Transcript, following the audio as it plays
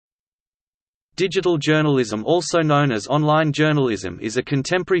Digital journalism, also known as online journalism, is a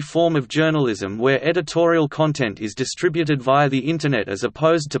contemporary form of journalism where editorial content is distributed via the Internet as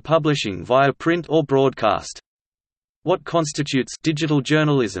opposed to publishing via print or broadcast. What constitutes digital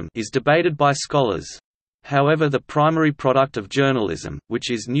journalism is debated by scholars. However, the primary product of journalism,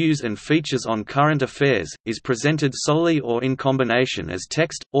 which is news and features on current affairs, is presented solely or in combination as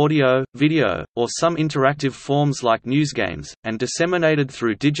text, audio, video, or some interactive forms like newsgames, and disseminated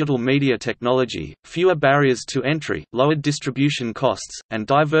through digital media technology. Fewer barriers to entry, lowered distribution costs, and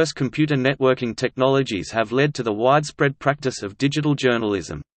diverse computer networking technologies have led to the widespread practice of digital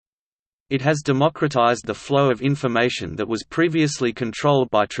journalism. It has democratized the flow of information that was previously controlled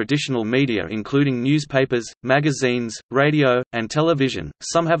by traditional media, including newspapers, magazines, radio, and television.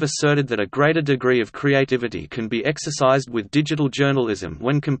 Some have asserted that a greater degree of creativity can be exercised with digital journalism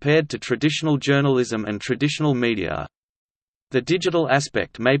when compared to traditional journalism and traditional media. The digital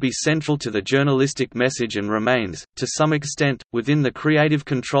aspect may be central to the journalistic message and remains, to some extent, within the creative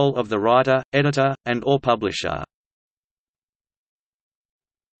control of the writer, editor, and/or publisher.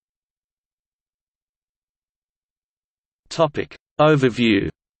 Overview.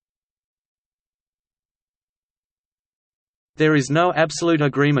 There is no absolute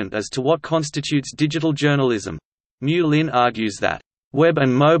agreement as to what constitutes digital journalism. Mu Lin argues that, "Web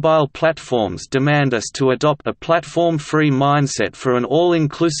and mobile platforms demand us to adopt a platform-free mindset for an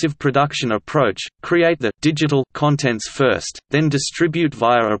all-inclusive production approach, create the digital contents first, then distribute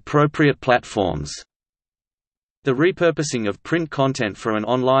via appropriate platforms." The repurposing of print content for an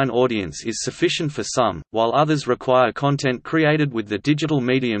online audience is sufficient for some, while others require content created with the digital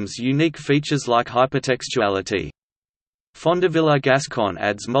medium's unique features like hypertextuality. Fondevilla-Gascon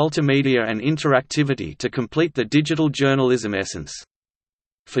adds multimedia and interactivity to complete the digital journalism essence.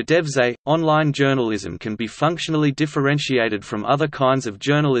 For Devze, online journalism can be functionally differentiated from other kinds of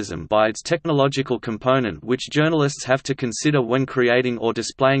journalism by its technological component, which journalists have to consider when creating or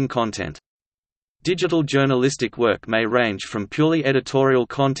displaying content. Digital journalistic work may range from purely editorial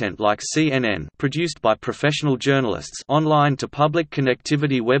content like CNN produced by professional journalists online to public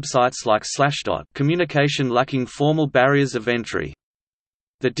connectivity websites like Slashdot communication lacking formal barriers of entry.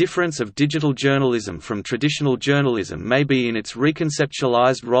 The difference of digital journalism from traditional journalism may be in its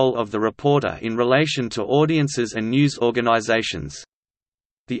reconceptualized role of the reporter in relation to audiences and news organizations.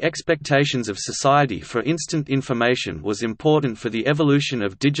 The expectations of society for instant information was important for the evolution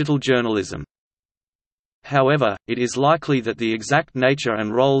of digital journalism. However, it is likely that the exact nature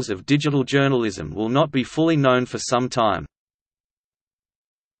and roles of digital journalism will not be fully known for some time.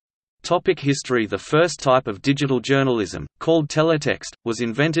 History. The first type of digital journalism, called teletext, was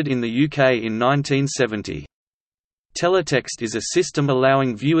invented in the UK in 1970. Teletext is a system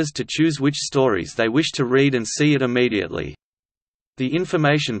allowing viewers to choose which stories they wish to read and see it immediately. The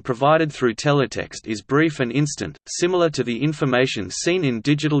information provided through teletext is brief and instant, similar to the information seen in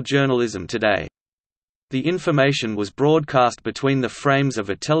digital journalism today. The information was broadcast between the frames of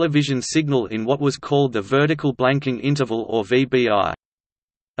a television signal in what was called the vertical blanking interval or VBI.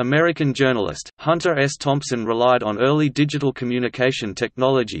 American journalist, Hunter S. Thompson relied on early digital communication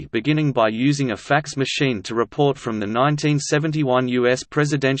technology, beginning by using a fax machine to report from the 1971 U.S.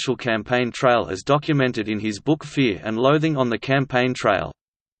 presidential campaign trail as documented in his book Fear and Loathing on the Campaign Trail.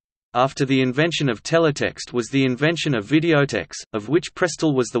 After the invention of teletext was the invention of videotex, of which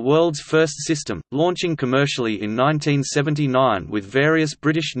Prestel was the world's first system, launching commercially in 1979 with various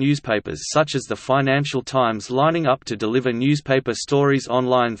British newspapers such as the Financial Times lining up to deliver newspaper stories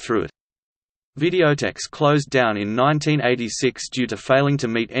online through it. Videotex closed down in 1986 due to failing to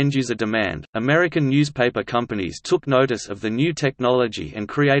meet end-user demand. American newspaper companies took notice of the new technology and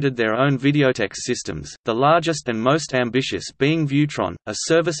created their own videotex systems, the largest and most ambitious being Viewtron, a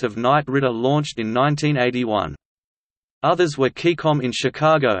service of Knight Ridder launched in 1981. Others were Keycom in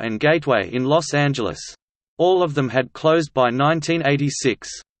Chicago and Gateway in Los Angeles. All of them had closed by 1986.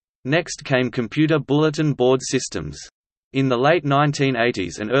 Next came computer bulletin board systems. In the late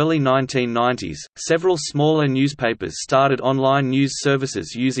 1980s and early 1990s, several smaller newspapers started online news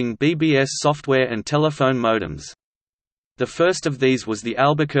services using BBS software and telephone modems. The first of these was the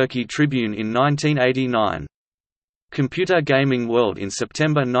Albuquerque Tribune in 1989. Computer Gaming World in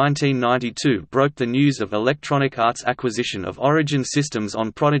September 1992 broke the news of Electronic Arts' acquisition of Origin Systems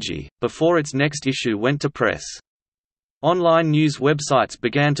on Prodigy, before its next issue went to press. Online news websites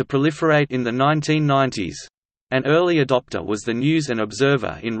began to proliferate in the 1990s. An early adopter was the News and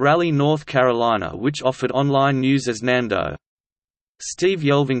Observer in Raleigh, North Carolina, which offered online news as Nando. Steve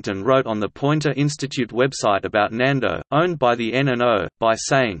Yelvington wrote on the Poynter Institute website about Nando, owned by the N&O, by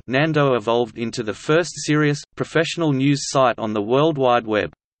saying, "Nando evolved into the first serious, professional news site on the World Wide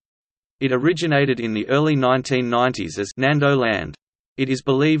Web." It originated in the early 1990s as Nando Land. It is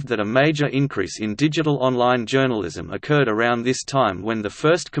believed that a major increase in digital online journalism occurred around this time when the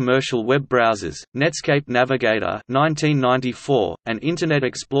first commercial web browsers, Netscape Navigator 1994, and Internet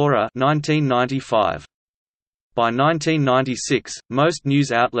Explorer 1995. By 1996, most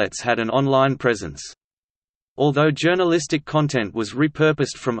news outlets had an online presence. Although journalistic content was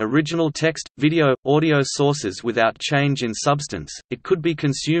repurposed from original text, video, audio sources without change in substance, it could be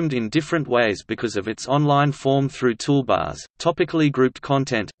consumed in different ways because of its online form through toolbars, topically grouped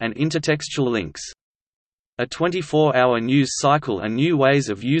content, and intertextual links. A 24-hour news cycle and new ways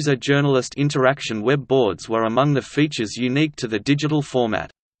of user-journalist interaction web boards were among the features unique to the digital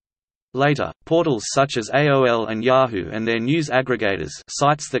format. Later, portals such as AOL and Yahoo and their news aggregators,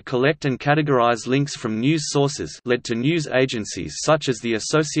 sites that collect and categorize links from news sources, led to news agencies such as the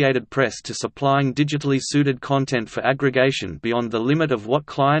Associated Press to supplying digitally suited content for aggregation beyond the limit of what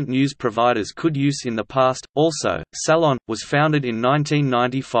client news providers could use in the past. Also, Salon was founded in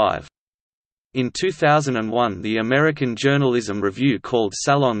 1995. In 2001, the American Journalism Review called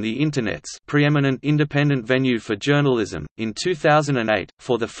Salon the Internet's preeminent independent venue for journalism. In 2008,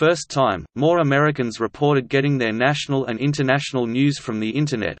 for the first time, more Americans reported getting their national and international news from the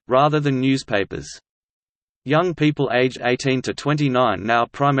Internet, rather than newspapers. Young people aged 18 to 29 now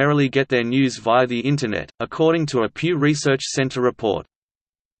primarily get their news via the Internet, according to a Pew Research Center report.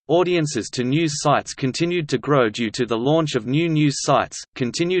 Audiences to news sites continued to grow due to the launch of new news sites,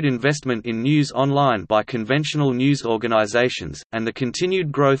 continued investment in news online by conventional news organizations, and the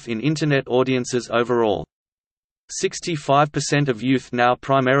continued growth in Internet audiences overall. 65% of youth now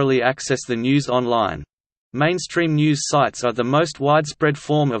primarily access the news online. Mainstream news sites are the most widespread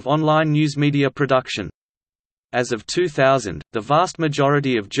form of online news media production. As of 2000, the vast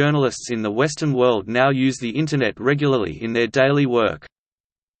majority of journalists in the Western world now use the Internet regularly in their daily work.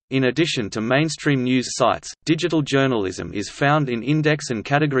 In addition to mainstream news sites, digital journalism is found in index and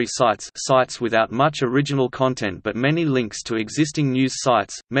category sites without much original content but many links to existing news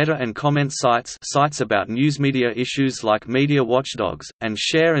sites, meta and comment sites about news media issues like media watchdogs, and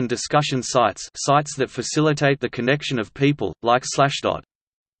share and discussion sites that facilitate the connection of people, like Slashdot.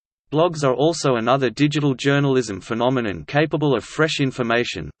 Blogs are also another digital journalism phenomenon capable of fresh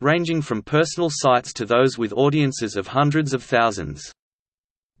information, ranging from personal sites to those with audiences of hundreds of thousands.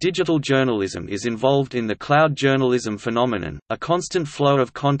 Digital journalism is involved in the cloud journalism phenomenon, a constant flow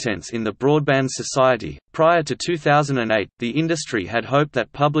of contents in the broadband society. Prior to 2008, the industry had hoped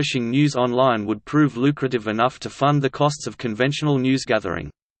that publishing news online would prove lucrative enough to fund the costs of conventional news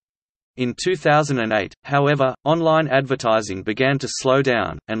gathering. In 2008, however, online advertising began to slow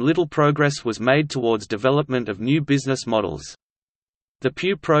down, and little progress was made towards development of new business models. The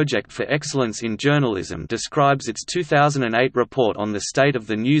Pew Project for Excellence in Journalism describes its 2008 report on the state of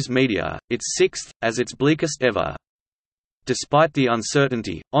the news media, its sixth, as its bleakest ever. Despite the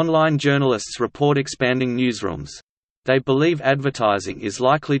uncertainty, online journalists report expanding newsrooms. They believe advertising is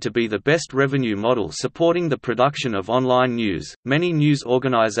likely to be the best revenue model supporting the production of online news. Many news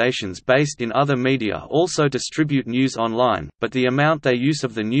organizations based in other media also distribute news online, but the amount they use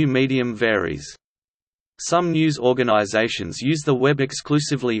of the new medium varies. Some news organizations use the web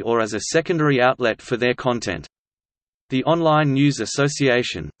exclusively or as a secondary outlet for their content. The Online News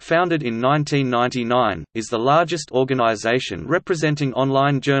Association, founded in 1999, is the largest organization representing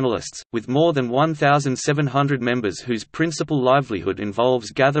online journalists, with more than 1,700 members whose principal livelihood involves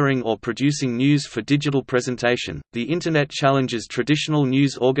gathering or producing news for digital presentation. The Internet challenges traditional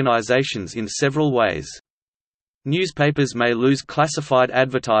news organizations in several ways. Newspapers may lose classified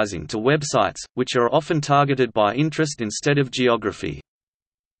advertising to websites, which are often targeted by interest instead of geography.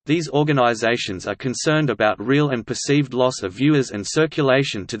 These organizations are concerned about real and perceived loss of viewers and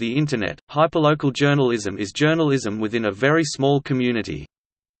circulation to the Internet. Hyperlocal journalism is journalism within a very small community.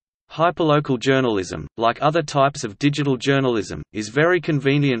 Hyperlocal journalism, like other types of digital journalism, is very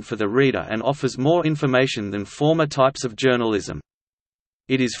convenient for the reader and offers more information than former types of journalism.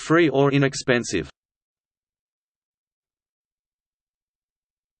 It is free or inexpensive.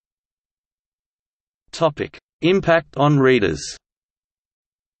 Impact on readers.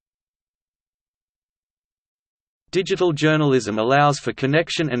 Digital journalism allows for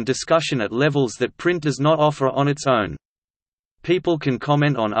connection and discussion at levels that print does not offer on its own. People can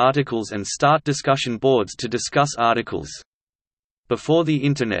comment on articles and start discussion boards to discuss articles. Before the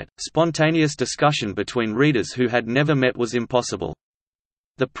Internet, spontaneous discussion between readers who had never met was impossible.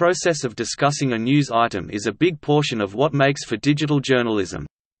 The process of discussing a news item is a big portion of what makes for digital journalism.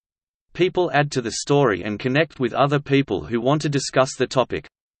 People add to the story and connect with other people who want to discuss the topic.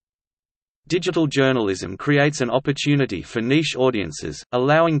 Digital journalism creates an opportunity for niche audiences,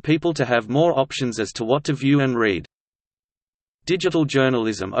 allowing people to have more options as to what to view and read. Digital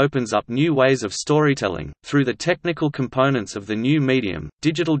journalism opens up new ways of storytelling. Through the technical components of the new medium,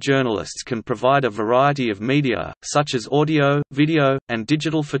 digital journalists can provide a variety of media, such as audio, video, and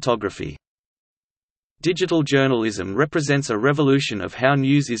digital photography. Digital journalism represents a revolution of how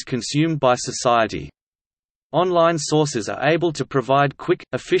news is consumed by society. Online sources are able to provide quick,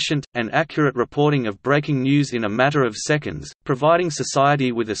 efficient, and accurate reporting of breaking news in a matter of seconds, providing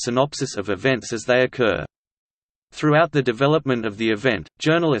society with a synopsis of events as they occur. Throughout the development of the event,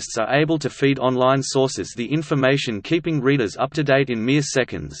 journalists are able to feed online sources the information, keeping readers up to date in mere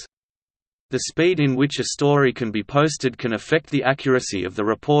seconds. The speed in which a story can be posted can affect the accuracy of the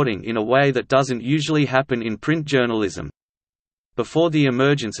reporting in a way that doesn't usually happen in print journalism. Before the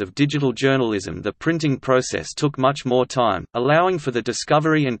emergence of digital journalism, the printing process took much more time, allowing for the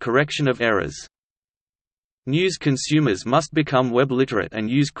discovery and correction of errors. News consumers must become web literate and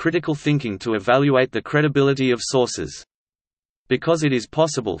use critical thinking to evaluate the credibility of sources. Because it is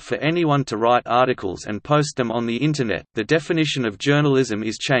possible for anyone to write articles and post them on the Internet, the definition of journalism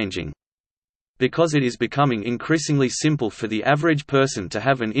is changing. Because it is becoming increasingly simple for the average person to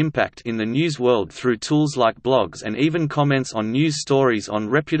have an impact in the news world through tools like blogs and even comments on news stories on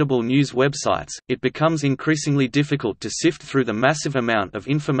reputable news websites, it becomes increasingly difficult to sift through the massive amount of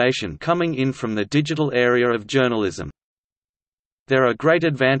information coming in from the digital area of journalism. There are great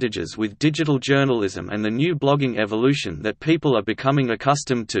advantages with digital journalism and the new blogging evolution that people are becoming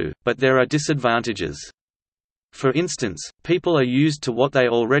accustomed to, but there are disadvantages. For instance, people are used to what they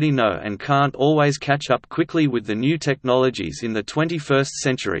already know and can't always catch up quickly with the new technologies in the 21st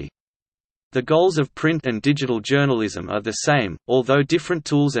century. The goals of print and digital journalism are the same, although different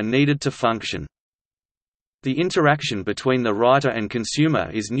tools are needed to function. The interaction between the writer and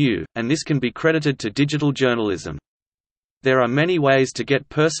consumer is new, and this can be credited to digital journalism. There are many ways to get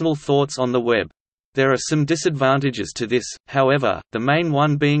personal thoughts on the web. There are some disadvantages to this, however, the main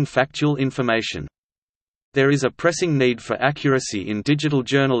one being factual information. There is a pressing need for accuracy in digital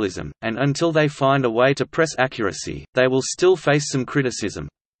journalism, and until they find a way to press accuracy, they will still face some criticism.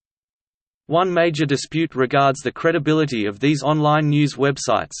 One major dispute regards the credibility of these online news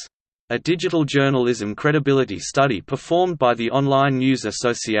websites. A digital journalism credibility study performed by the Online News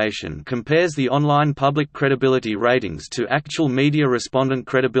Association compares the online public credibility ratings to actual media respondent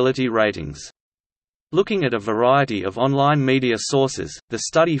credibility ratings. Looking at a variety of online media sources, the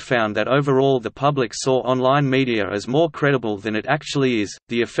study found that overall the public saw online media as more credible than it actually is.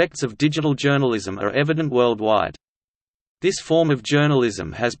 The effects of digital journalism are evident worldwide. This form of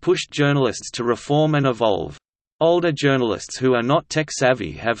journalism has pushed journalists to reform and evolve. Older journalists who are not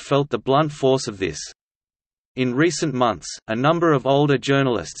tech-savvy have felt the blunt force of this. In recent months, a number of older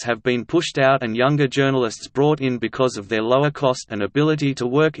journalists have been pushed out and younger journalists brought in because of their lower cost and ability to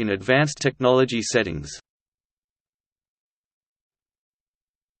work in advanced technology settings.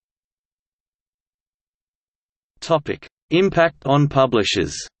 Topic: Impact on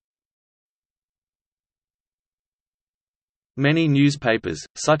publishers. Many newspapers,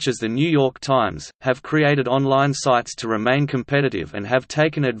 such as the New York Times, have created online sites to remain competitive and have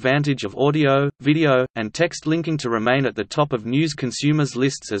taken advantage of audio, video, and text linking to remain at the top of news consumers'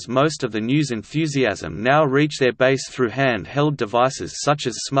 lists, as most of the news enthusiasm now reach their base through hand-held devices such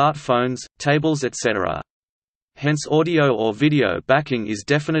as smartphones, tablets, etc. Hence audio or video backing is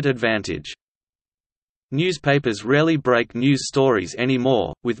definite advantage. Newspapers rarely break news stories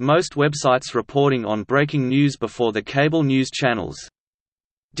anymore, with most websites reporting on breaking news before the cable news channels.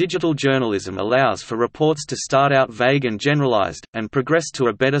 Digital journalism allows for reports to start out vague and generalized, and progress to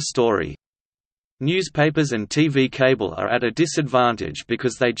a better story. Newspapers and TV cable are at a disadvantage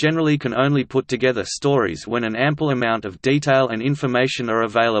because they generally can only put together stories when an ample amount of detail and information are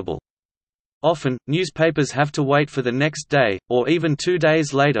available. Often, newspapers have to wait for the next day, or even 2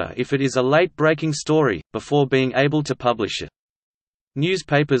 days later if it is a late-breaking story, before being able to publish it.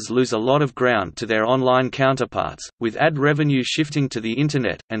 Newspapers lose a lot of ground to their online counterparts, with ad revenue shifting to the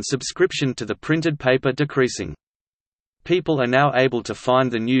Internet, and subscription to the printed paper decreasing. People are now able to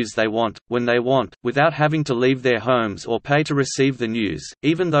find the news they want, when they want, without having to leave their homes or pay to receive the news,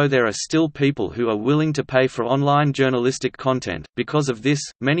 even though there are still people who are willing to pay for online journalistic content. Because of this,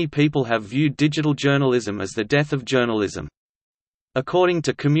 many people have viewed digital journalism as the death of journalism. According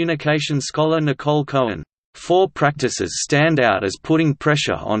to communication scholar Nicole Cohen, 4 practices stand out as putting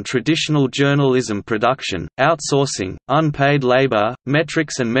pressure on traditional journalism production: outsourcing, unpaid labor,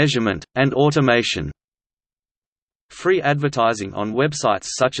 metrics and measurement, and automation. Free advertising on websites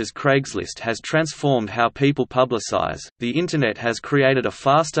such as Craigslist has transformed how people publicize. The Internet has created a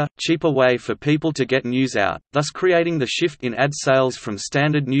faster, cheaper way for people to get news out, thus creating the shift in ad sales from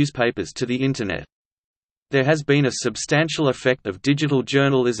standard newspapers to the Internet. There has been a substantial effect of digital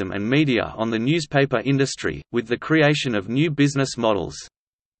journalism and media on the newspaper industry, with the creation of new business models.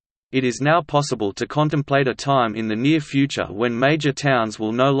 It is now possible to contemplate a time in the near future when major towns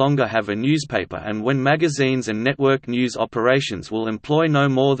will no longer have a newspaper and when magazines and network news operations will employ no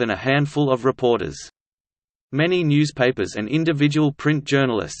more than a handful of reporters. Many newspapers and individual print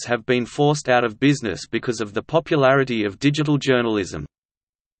journalists have been forced out of business because of the popularity of digital journalism.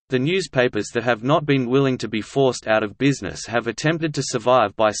 The newspapers that have not been willing to be forced out of business have attempted to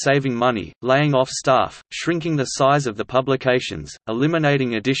survive by saving money, laying off staff, shrinking the size of the publications,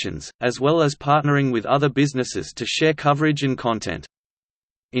 eliminating editions, as well as partnering with other businesses to share coverage and content.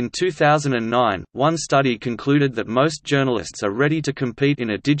 In 2009, one study concluded that most journalists are ready to compete in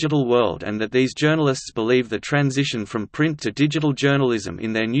a digital world and that these journalists believe the transition from print to digital journalism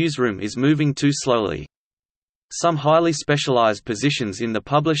in their newsroom is moving too slowly. Some highly specialized positions in the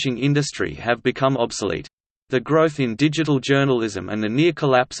publishing industry have become obsolete. The growth in digital journalism and the near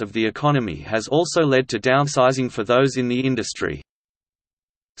collapse of the economy has also led to downsizing for those in the industry.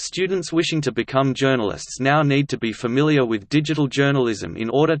 Students wishing to become journalists now need to be familiar with digital journalism in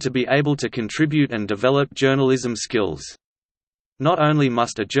order to be able to contribute and develop journalism skills. Not only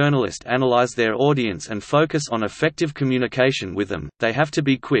must a journalist analyze their audience and focus on effective communication with them, they have to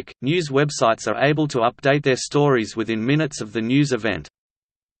be quick. News websites are able to update their stories within minutes of the news event.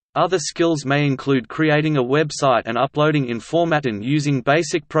 Other skills may include creating a website and uploading in format and using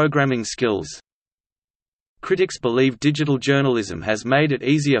basic programming skills. Critics believe digital journalism has made it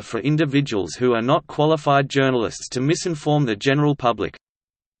easier for individuals who are not qualified journalists to misinform the general public.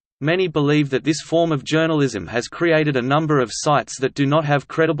 Many believe that this form of journalism has created a number of sites that do not have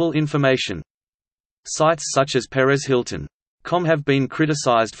credible information. Sites such as PerezHilton.com have been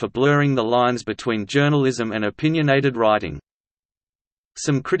criticized for blurring the lines between journalism and opinionated writing.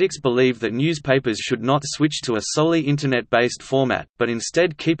 Some critics believe that newspapers should not switch to a solely Internet-based format, but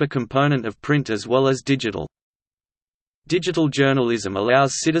instead keep a component of print as well as digital. Digital journalism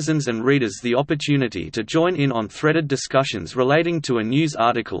allows citizens and readers the opportunity to join in on threaded discussions relating to a news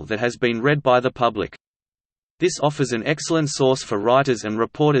article that has been read by the public. This offers an excellent source for writers and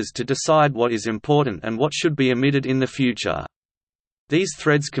reporters to decide what is important and what should be omitted in the future. These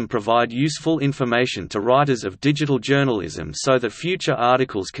threads can provide useful information to writers of digital journalism so that future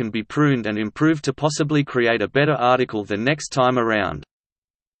articles can be pruned and improved to possibly create a better article the next time around.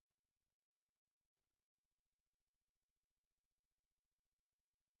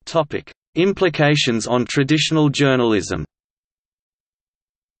 Implications on traditional journalism.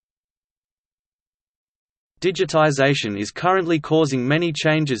 Digitization is currently causing many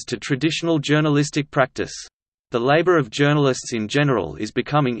changes to traditional journalistic practice. The labor of journalists in general is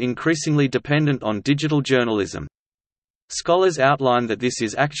becoming increasingly dependent on digital journalism. Scholars outline that this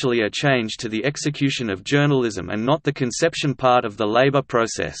is actually a change to the execution of journalism and not the conception part of the labor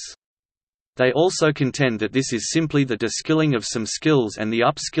process. They also contend that this is simply the deskilling of some skills and the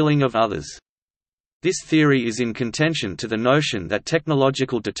upskilling of others. This theory is in contention to the notion that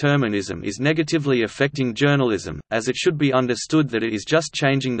technological determinism is negatively affecting journalism, as it should be understood that it is just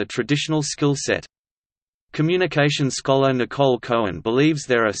changing the traditional skill set. Communication scholar Nicole Cohen believes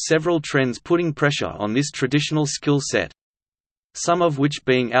there are several trends putting pressure on this traditional skill set. Some of which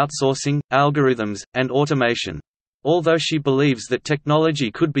being outsourcing, algorithms, and automation. Although she believes that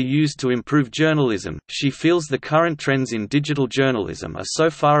technology could be used to improve journalism, she feels the current trends in digital journalism are so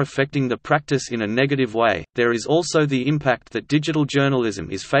far affecting the practice in a negative way. There is also the impact that digital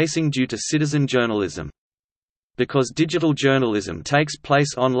journalism is facing due to citizen journalism. Because digital journalism takes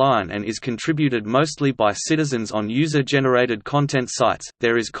place online and is contributed mostly by citizens on user-generated content sites,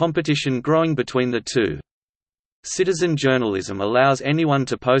 there is competition growing between the two. Citizen journalism allows anyone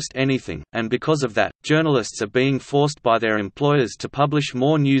to post anything, and because of that, journalists are being forced by their employers to publish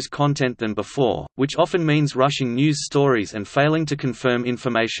more news content than before, which often means rushing news stories and failing to confirm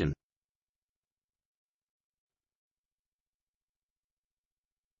information.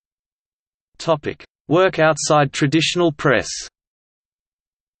 Work outside traditional press.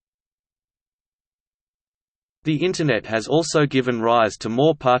 The Internet has also given rise to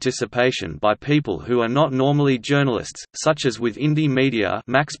more participation by people who are not normally journalists, such as with indie media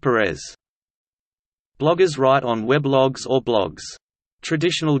Max Perez. Bloggers write on weblogs or blogs.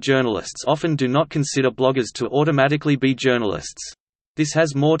 Traditional journalists often do not consider bloggers to automatically be journalists. This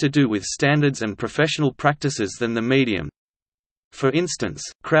has more to do with standards and professional practices than the medium. For instance,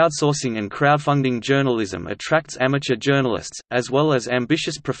 crowdsourcing and crowdfunding journalism attracts amateur journalists, as well as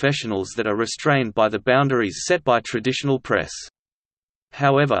ambitious professionals that are restrained by the boundaries set by traditional press.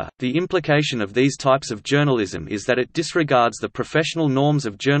 However, the implication of these types of journalism is that it disregards the professional norms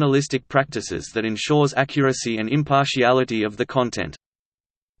of journalistic practices that ensures accuracy and impartiality of the content.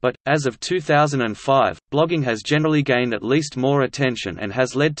 But, as of 2005, blogging has generally gained at least more attention and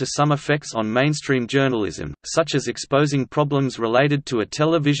has led to some effects on mainstream journalism, such as exposing problems related to a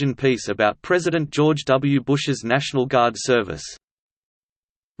television piece about President George W. Bush's National Guard service.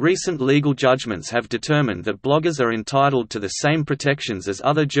 Recent legal judgments have determined that bloggers are entitled to the same protections as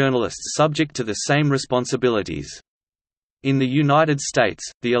other journalists subject to the same responsibilities. In the United States,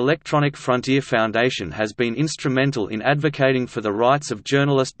 the Electronic Frontier Foundation has been instrumental in advocating for the rights of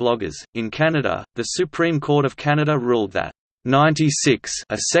journalist bloggers. In Canada, the Supreme Court of Canada ruled that 96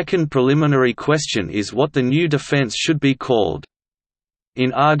 a second preliminary question is what the new defense should be called.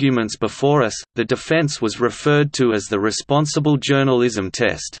 In arguments before us, the defense was referred to as the responsible journalism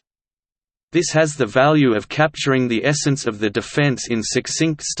test. This has the value of capturing the essence of the defense in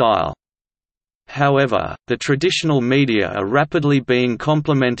succinct style. However, the traditional media are rapidly being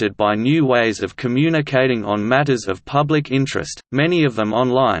complemented by new ways of communicating on matters of public interest, many of them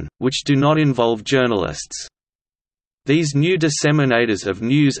online, which do not involve journalists. These new disseminators of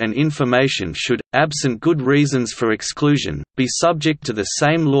news and information should, absent good reasons for exclusion, be subject to the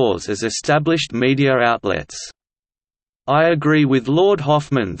same laws as established media outlets. I agree with Lord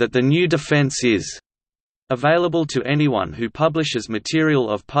Hoffman that the new defence is available to anyone who publishes material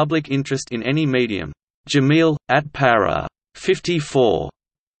of public interest in any medium. Jamil, at para. 54.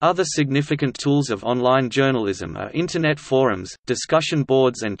 Other significant tools of online journalism are Internet forums, discussion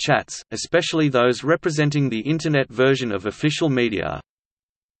boards and chats, especially those representing the Internet version of official media.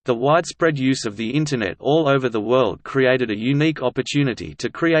 The widespread use of the Internet all over the world created a unique opportunity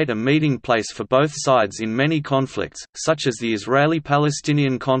to create a meeting place for both sides in many conflicts, such as the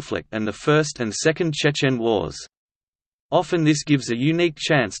Israeli-Palestinian conflict and the First and Second Chechen Wars. Often this gives a unique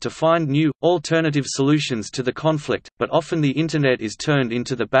chance to find new, alternative solutions to the conflict, but often the Internet is turned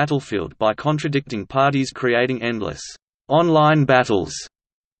into the battlefield by contradicting parties, creating endless online battles.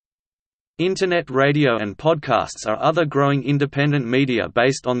 Internet radio and podcasts are other growing independent media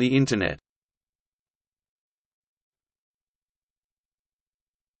based on the Internet.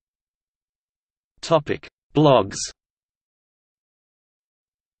 Blogs.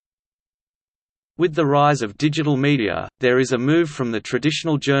 With the rise of digital media, there is a move from the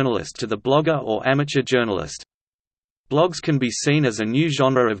traditional journalist to the blogger or amateur journalist. Blogs can be seen as a new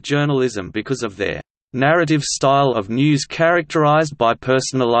genre of journalism because of their narrative style of news characterized by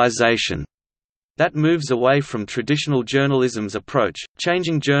personalization that moves away from traditional journalism's approach,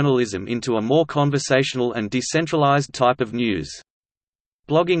 changing journalism into a more conversational and decentralized type of news.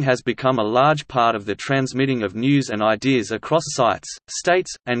 Blogging has become a large part of the transmitting of news and ideas across sites,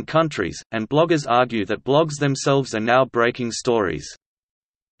 states, and countries, and bloggers argue that blogs themselves are now breaking stories.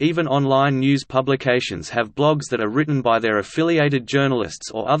 Even online news publications have blogs that are written by their affiliated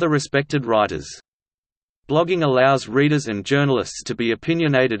journalists or other respected writers. Blogging allows readers and journalists to be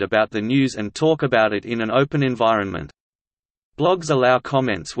opinionated about the news and talk about it in an open environment. Blogs allow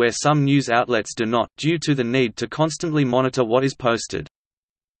comments where some news outlets do not, due to the need to constantly monitor what is posted.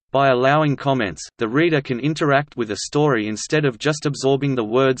 By allowing comments, the reader can interact with a story instead of just absorbing the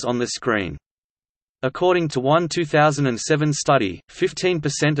words on the screen. According to one 2007 study,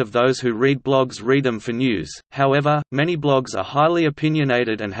 15% of those who read blogs read them for news. However, many blogs are highly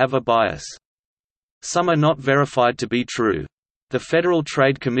opinionated and have a bias. Some are not verified to be true. The Federal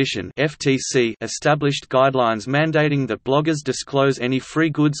Trade Commission (FTC) established guidelines mandating that bloggers disclose any free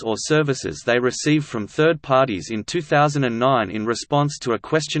goods or services they receive from third parties in 2009 in response to a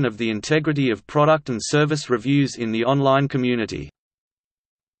question of the integrity of product and service reviews in the online community.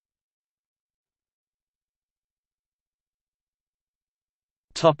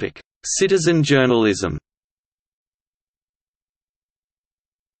 Topic: Citizen journalism.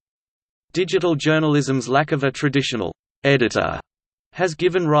 Digital journalism's lack of a traditional editor has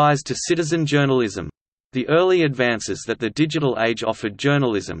given rise to citizen journalism. The early advances that the digital age offered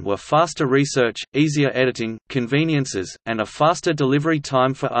journalism were faster research, easier editing, conveniences, and a faster delivery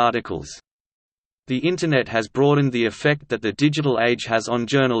time for articles. The Internet has broadened the effect that the digital age has on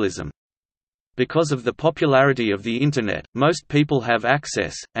journalism. Because of the popularity of the Internet, most people have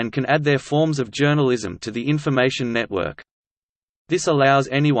access, and can add their forms of journalism to the information network. This allows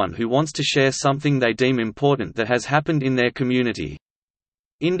anyone who wants to share something they deem important that has happened in their community.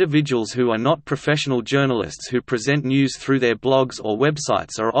 Individuals who are not professional journalists who present news through their blogs or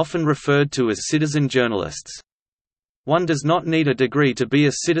websites are often referred to as citizen journalists. One does not need a degree to be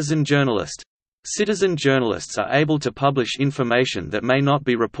a citizen journalist. Citizen journalists are able to publish information that may not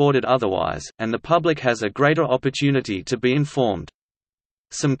be reported otherwise, and the public has a greater opportunity to be informed.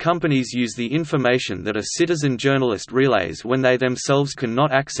 Some companies use the information that a citizen journalist relays when they themselves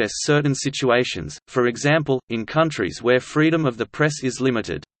cannot access certain situations, for example, in countries where freedom of the press is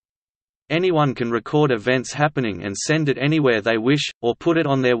limited. Anyone can record events happening and send it anywhere they wish, or put it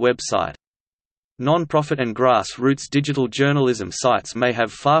on their website. Non-profit and grassroots digital journalism sites may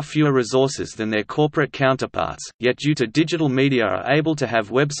have far fewer resources than their corporate counterparts, yet due to digital media are able to have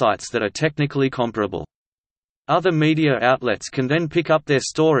websites that are technically comparable. Other media outlets can then pick up their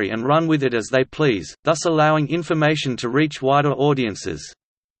story and run with it as they please, thus allowing information to reach wider audiences.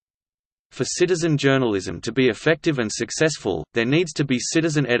 For citizen journalism to be effective and successful, there needs to be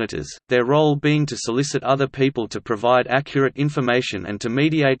citizen editors, their role being to solicit other people to provide accurate information and to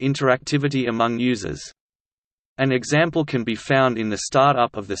mediate interactivity among users. An example can be found in the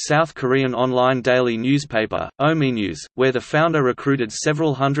start-up of the South Korean online daily newspaper, Ominews, where the founder recruited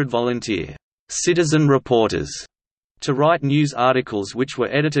several hundred volunteer citizen reporters to write news articles which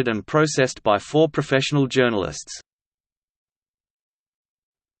were edited and processed by 4 professional journalists.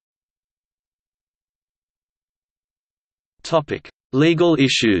 Legal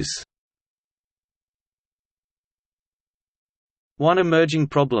issues. One emerging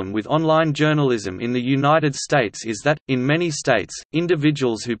problem with online journalism in the United States is that, in many states,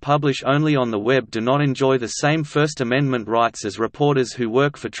 individuals who publish only on the web do not enjoy the same First Amendment rights as reporters who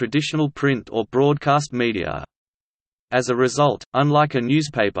work for traditional print or broadcast media. As a result, unlike a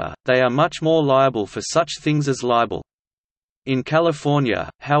newspaper, they are much more liable for such things as libel. In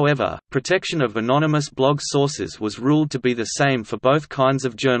California, however, protection of anonymous blog sources was ruled to be the same for both kinds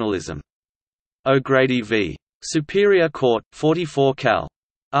of journalism. O'Grady v. Superior Court, 44 Cal.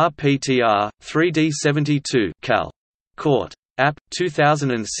 RPTR, 3D72 Cal. Court. App.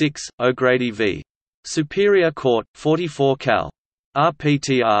 2006, O'Grady v. Superior Court, 44 Cal.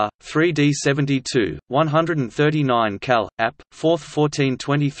 RPTR, 3D72, 139 Cal. App. 4th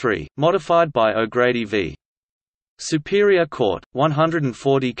 1423, modified by O'Grady v. Superior Court,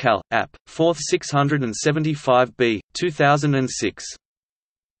 140 Cal. App. 4th 675b, 2006.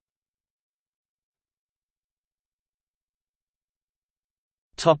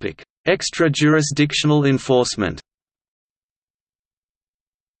 Extra-jurisdictional enforcement.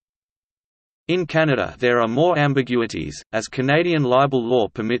 In Canada there are more ambiguities, as Canadian libel law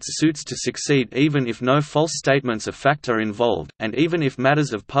permits suits to succeed even if no false statements of fact are involved, and even if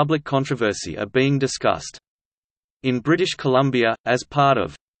matters of public controversy are being discussed. In British Columbia, as part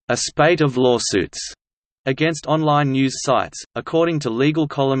of a spate of lawsuits against online news sites, according to legal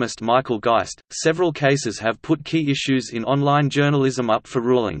columnist Michael Geist, several cases have put key issues in online journalism up for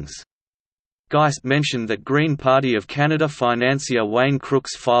rulings. Geist mentioned that Green Party of Canada financier Wayne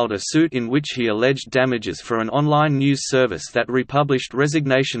Crooks filed a suit in which he alleged damages for an online news service that republished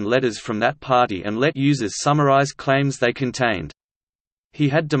resignation letters from that party and let users summarize claims they contained. He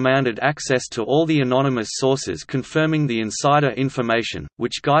had demanded access to all the anonymous sources confirming the insider information,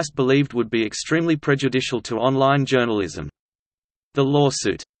 which Geist believed would be extremely prejudicial to online journalism. The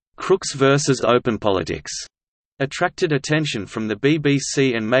lawsuit, Crooks vs. OpenPolitics, attracted attention from the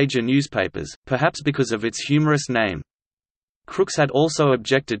BBC and major newspapers, perhaps because of its humorous name. Crooks had also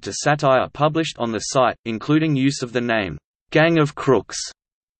objected to satire published on the site, including use of the name, Gang of Crooks,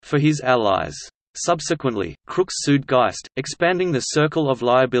 for his allies. Subsequently, Crooks sued Geist, expanding the circle of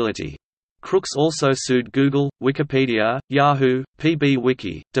liability. Crooks also sued Google, Wikipedia, Yahoo,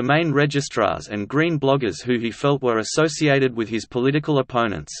 PBWiki, domain registrars and green bloggers who he felt were associated with his political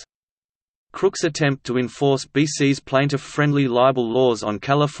opponents. Crooks' attempt to enforce BC's plaintiff-friendly libel laws on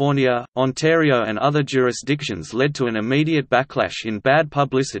California, Ontario and other jurisdictions led to an immediate backlash in bad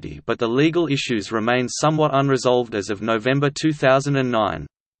publicity, but the legal issues remain somewhat unresolved as of November 2009.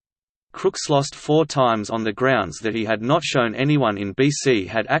 Crooks lost 4 times on the grounds that he had not shown anyone in BC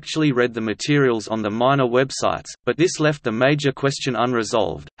had actually read the materials on the minor websites, but this left the major question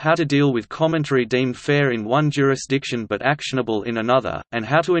unresolved: how to deal with commentary deemed fair in one jurisdiction but actionable in another, and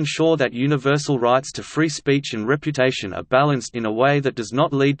how to ensure that universal rights to free speech and reputation are balanced in a way that does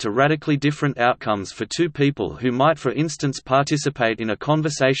not lead to radically different outcomes for 2 people who might, for instance, participate in a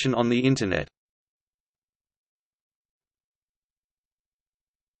conversation on the Internet.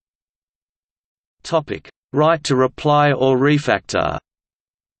 Right to reply or refactor.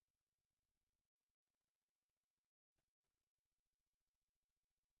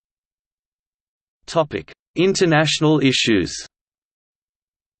 International issues.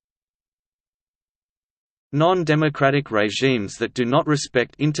 Non-democratic regimes that do not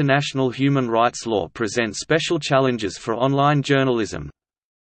respect international human rights law present special challenges for online journalism.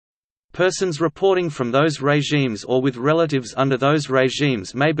 Persons reporting from those regimes or with relatives under those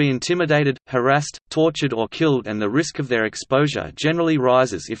regimes may be intimidated, harassed, tortured or killed, and the risk of their exposure generally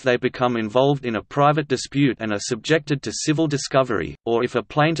rises if they become involved in a private dispute and are subjected to civil discovery, or if a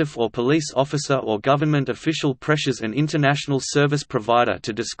plaintiff or police officer or government official pressures an international service provider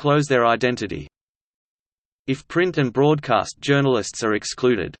to disclose their identity. If print and broadcast journalists are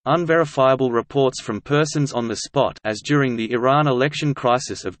excluded, unverifiable reports from persons on the spot, as during the Iran election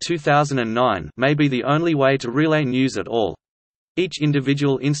crisis of 2009, may be the only way to relay news at all. Each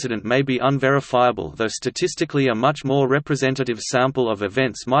individual incident may be unverifiable, though statistically a much more representative sample of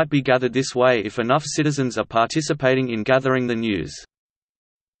events might be gathered this way if enough citizens are participating in gathering the news.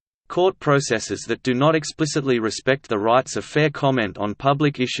 Court processes that do not explicitly respect the rights of fair comment on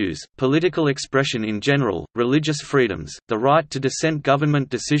public issues, political expression in general, religious freedoms, the right to dissent government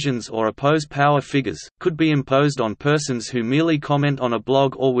decisions or oppose power figures, could be imposed on persons who merely comment on a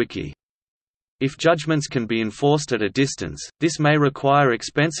blog or wiki. If judgments can be enforced at a distance, this may require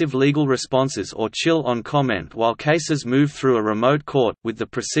expensive legal responses or chill on comment while cases move through a remote court, with the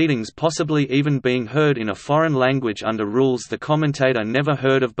proceedings possibly even being heard in a foreign language under rules the commentator never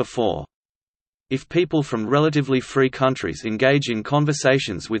heard of before. If people from relatively free countries engage in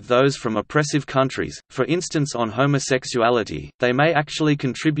conversations with those from oppressive countries, for instance on homosexuality, they may actually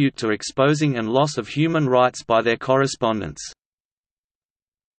contribute to exposing and loss of human rights by their correspondence.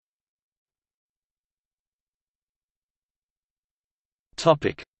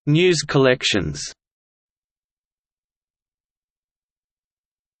 News collections.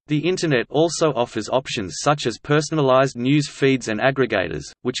 The Internet also offers options such as personalized news feeds and aggregators,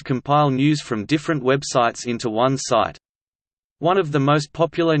 which compile news from different websites into one site. One of the most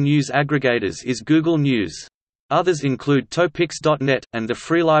popular news aggregators is Google News. Others include Topics.net, and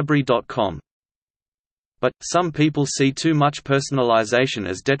thefreelibrary.com. But, some people see too much personalization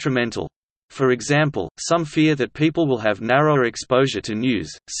as detrimental. For example, some fear that people will have narrower exposure to news,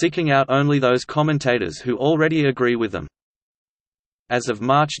 seeking out only those commentators who already agree with them. As of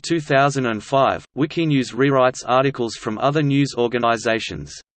March 2005, Wikinews rewrites articles from other news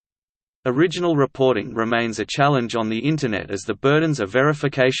organizations. Original reporting remains a challenge on the Internet as the burdens of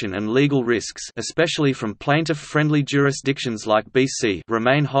verification and legal risks, especially from plaintiff-friendly jurisdictions like BC,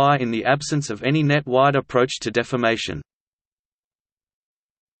 remain high in the absence of any net-wide approach to defamation.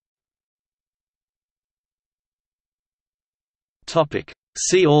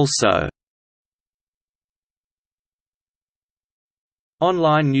 See also: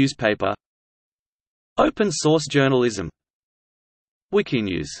 online newspaper, open source journalism,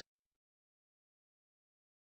 Wikinews.